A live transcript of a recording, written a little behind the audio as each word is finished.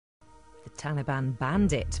Taliban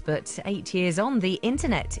banned it, but 8 years on, the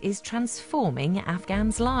internet is transforming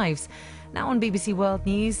Afghans' lives. Now on BBC World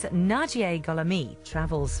News, Nagieh Gholami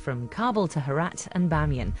travels from Kabul to Herat and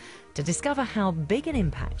Bamyan to discover how big an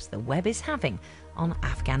impact the web is having on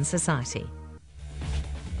Afghan society.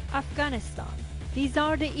 Afghanistan. These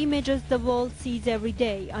are the images the world sees every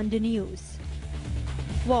day on the news.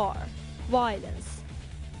 War, violence,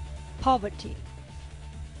 poverty,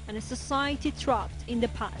 and a society trapped in the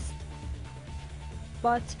past.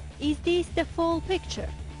 But is this the full picture?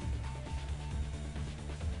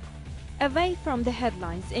 Away from the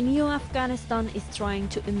headlines, a new Afghanistan is trying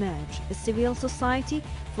to emerge, a civil society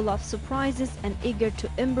full of surprises and eager to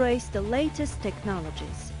embrace the latest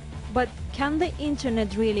technologies. But can the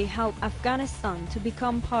internet really help Afghanistan to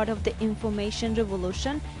become part of the information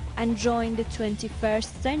revolution and join the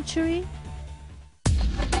 21st century?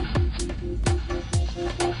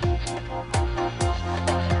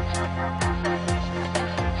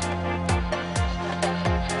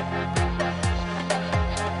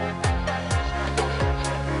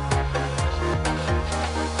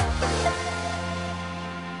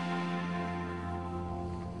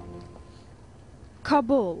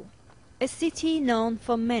 Kabul, a city known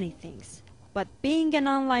for many things, but being an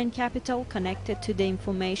online capital connected to the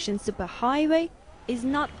information superhighway is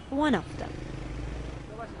not one of them.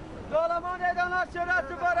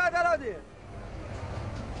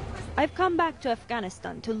 I've come back to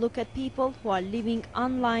Afghanistan to look at people who are living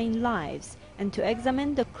online lives and to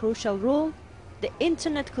examine the crucial role the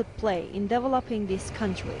internet could play in developing this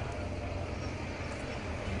country.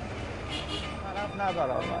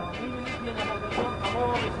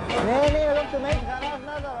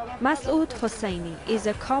 Masoud Hosseini is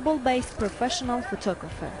a Kabul-based professional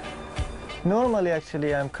photographer. Normally,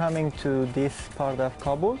 actually, I'm coming to this part of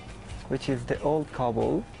Kabul, which is the old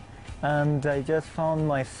Kabul, and I just found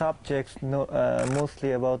my subjects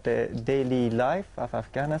mostly about the daily life of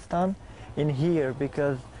Afghanistan in here,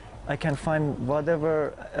 because I can find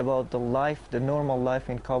whatever about the life, the normal life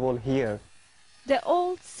in Kabul here. The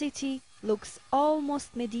old city looks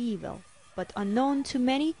almost medieval, but unknown to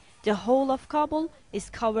many, the whole of Kabul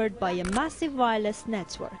is covered by a massive wireless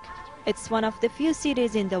network. It's one of the few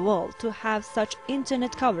cities in the world to have such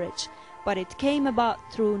internet coverage, but it came about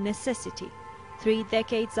through necessity. 3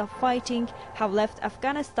 decades of fighting have left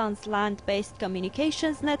Afghanistan's land-based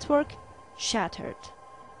communications network shattered.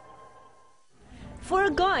 For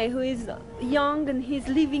a guy who is young and he's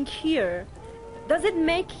living here, does it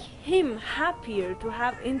make him happier to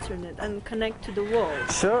have internet and connect to the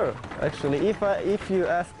world? Sure, actually, if you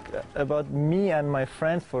ask about me and my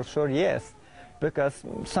friends, for sure, yes, because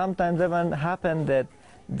sometimes even happen that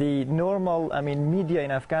the normal, media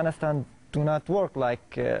in Afghanistan do not work.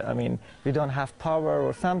 Like, we don't have power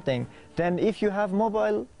or something. Then, if you have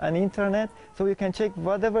mobile and internet, so you can check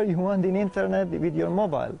whatever you want in internet with your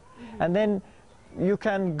mobile, and then you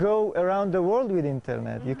can go around the world with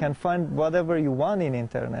internet. You can find whatever you want in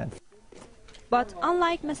internet. But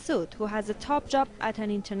unlike Masoud, who has a top job at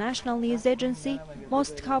an international news agency,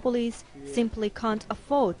 most Kabulis simply can't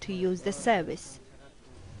afford to use the service.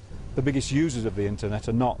 The biggest users of the internet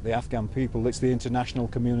are not the Afghan people, it's the international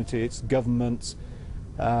community, it's governments,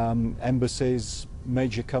 embassies,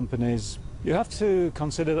 major companies. You have to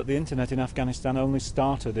consider that the internet in Afghanistan only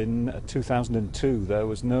started in 2002. There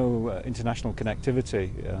was no international connectivity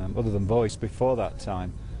other than voice before that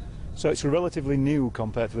time. So it's relatively new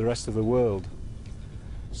compared to the rest of the world.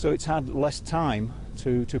 So it's had less time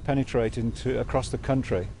to penetrate across the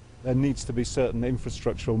country. There needs to be certain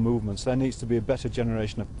infrastructural movements. There needs to be a better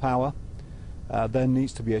generation of power. There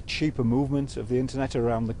needs to be a cheaper movement of the internet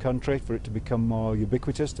around the country for it to become more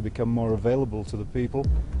ubiquitous, to become more available to the people.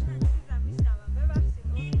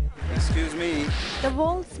 Excuse me. The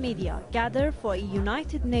world's media gather for a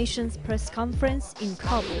United Nations press conference in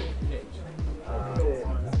Kabul.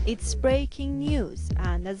 It's breaking news,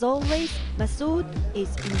 and as always, Masoud is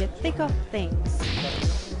in the thick of things.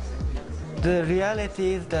 The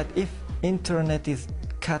reality is that if internet is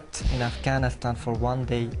cut in Afghanistan for one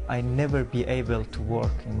day, I never be able to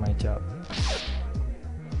work in my job.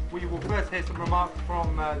 We will first hear some remarks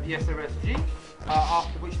from the SRSG,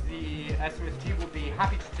 after which the SRSG will be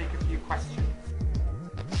happy to take a few questions.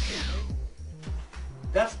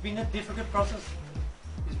 That's been a difficult process.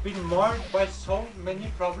 It's been marred by so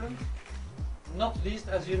many problems, not least,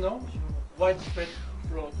 as you know, widespread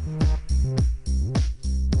fraud.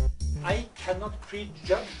 I cannot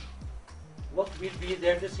prejudge what will be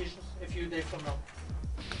their decisions a few days from now.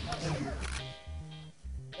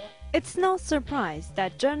 It's no surprise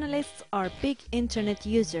that journalists are big internet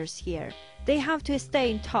users here. They have to stay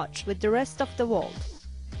in touch with the rest of the world.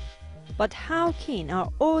 But how keen are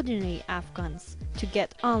ordinary Afghans to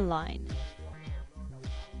get online?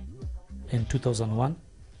 In 2001,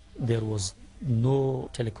 there was no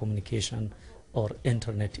telecommunication or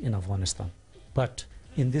internet in Afghanistan. But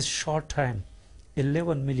in this short time,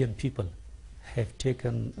 11 million people have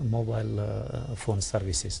taken mobile phone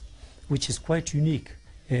services, which is quite unique.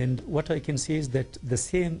 And what I can say is that the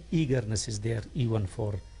same eagerness is there even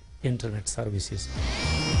for internet services.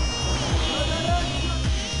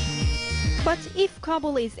 But if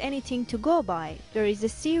Kabul is anything to go by, there is a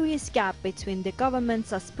serious gap between the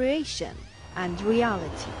government's aspiration and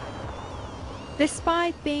reality.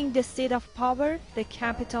 Despite being the seat of power, the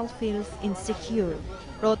capital feels insecure.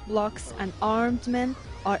 Roadblocks and armed men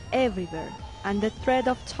are everywhere, and the threat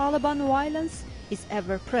of Taliban violence is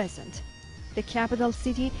ever present. The capital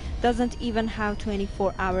city doesn't even have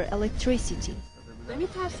 24-hour electricity.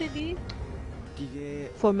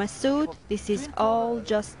 For Masood, this is all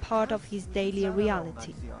just part of his daily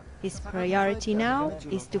reality. His priority now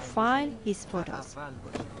is to file his photos.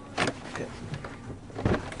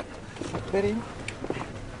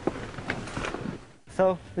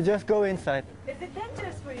 So we just go inside. Is it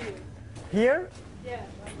dangerous for you? Here? Yeah.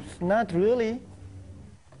 Not really.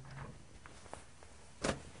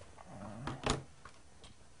 What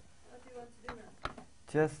do you want to do now?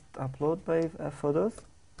 Just upload my photos.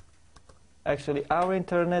 Actually, our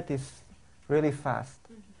internet is really fast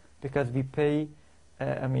because we pay,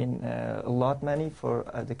 a lot money for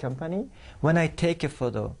the company. When I take a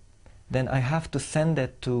photo, then I have to send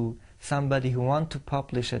it to somebody who want to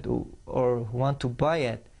publish it or who want to buy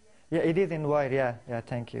it. Yeah, it is in white. Yeah,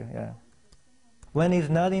 thank you. Yeah. When it's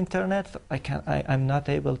not internet, I'm not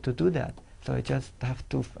able to do that. So I just have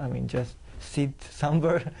to, just sit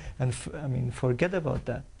somewhere and forget about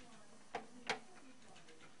that.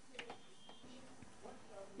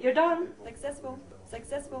 You're done. Successful.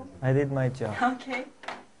 Successful. I did my job. Okay,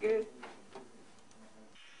 good.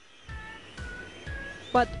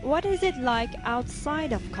 But what is it like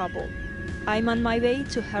outside of Kabul? I'm on my way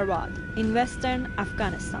to Herat in western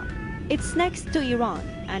Afghanistan. It's next to Iran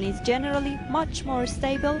and is generally much more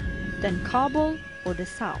stable than Kabul or the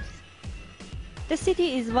south. The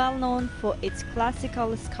city is well known for its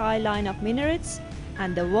classical skyline of minarets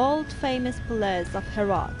and the world-famous palace of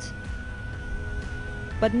Herat.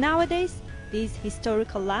 But nowadays, these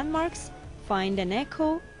historical landmarks find an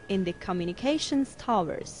echo in the communications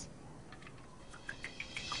towers.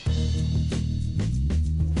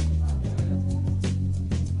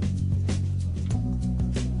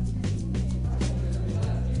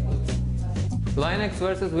 Linux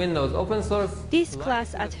versus Windows, open source. This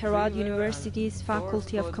class at Herat University's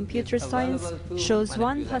Faculty of Computer Science shows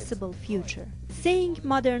one possible future. Seeing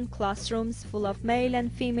modern classrooms full of male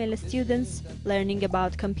and female students learning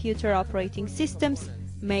about computer operating systems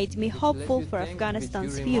made me hopeful for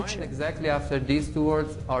Afghanistan's future. Exactly after these two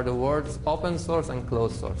words are the words open source and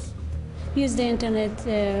closed source. Use the internet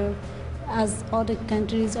as other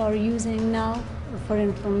countries are using now for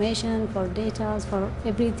information, for data, for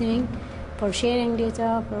everything. For sharing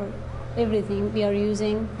data, for everything we are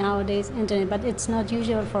using nowadays internet, but it's not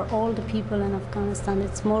usual for all the people in Afghanistan.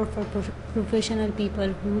 It's more for professional people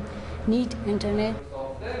who need internet.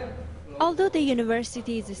 Although the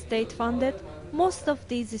university is state-funded, most of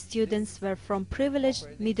these students were from privileged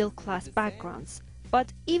middle-class backgrounds.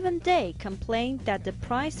 But even they complained that the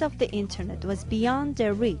price of the internet was beyond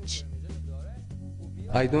their reach.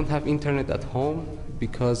 I don't have internet at home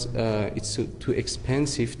because it's too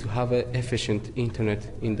expensive to have an efficient internet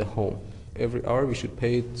in the home. Every hour we should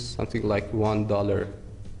pay something like $1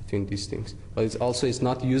 between these things. But it's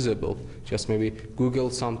not usable, just maybe Google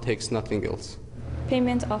some text, nothing else.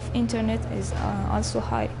 Payment of internet is also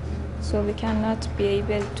high, so we cannot be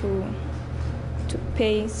able to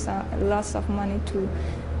pay lots of money to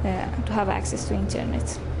have access to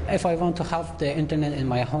internet. If I want to have the internet in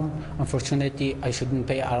my home, unfortunately, I shouldn't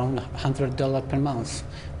pay around $100 per month.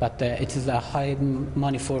 But it is a high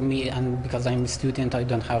money for me, and because I'm a student, I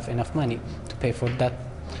don't have enough money to pay for that.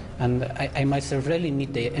 And I myself really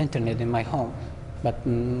need the internet in my home, but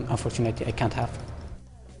unfortunately, I can't have.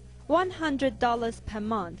 $100 per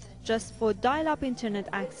month just for dial-up internet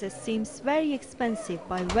access seems very expensive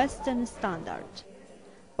by Western standards.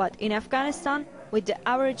 But in Afghanistan, with the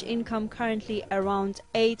average income currently around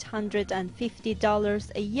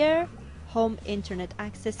 $850 a year, home internet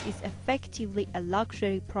access is effectively a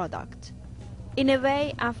luxury product. In a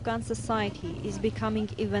way, Afghan society is becoming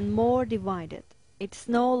even more divided. It's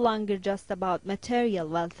no longer just about material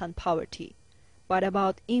wealth and poverty, but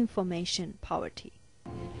about information poverty.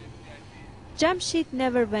 Jamshid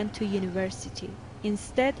never went to university.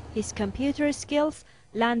 Instead, his computer skills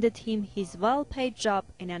landed him his well-paid job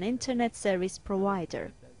in an internet service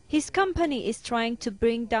provider. His company is trying to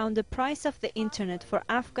bring down the price of the internet for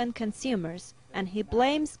Afghan consumers, and he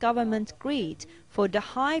blames government greed for the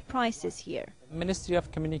high prices here. Ministry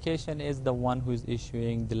of Communication is the one who is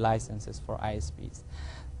issuing the licenses for ISPs.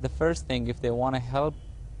 The first thing, if they want to help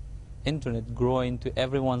internet grow into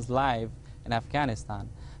everyone's life in Afghanistan,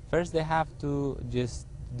 first they have to just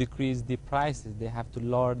decrease the prices. They have to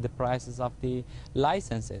lower the prices of the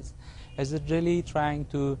licenses. Is it really trying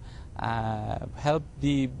to help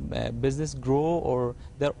the business grow, or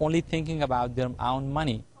they're only thinking about their own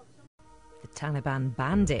money? The Taliban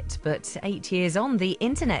banned it, but 8 years on, the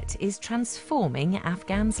internet is transforming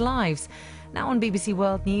Afghans' lives. Now on BBC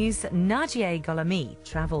World News, Nagieh Gholami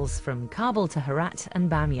travels from Kabul to Herat and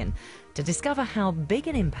Bamyan to discover how big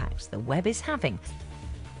an impact the web is having.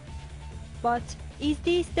 But is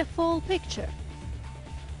this the full picture?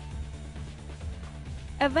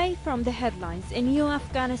 Away from the headlines, a new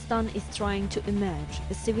Afghanistan is trying to emerge,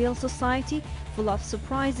 a civil society full of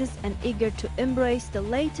surprises and eager to embrace the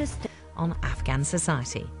latest on Afghan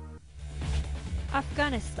society.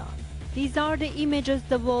 Afghanistan. These are the images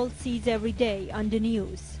the world sees every day on the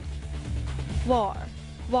news. War,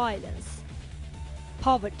 violence,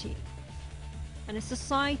 poverty, and a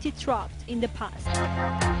society trapped in the past.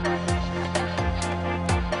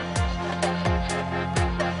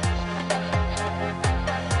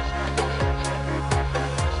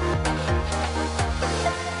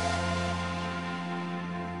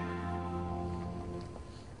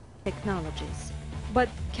 Technologies. But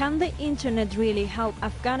can the internet really help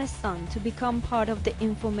Afghanistan to become part of the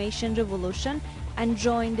information revolution and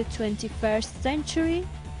join the 21st century?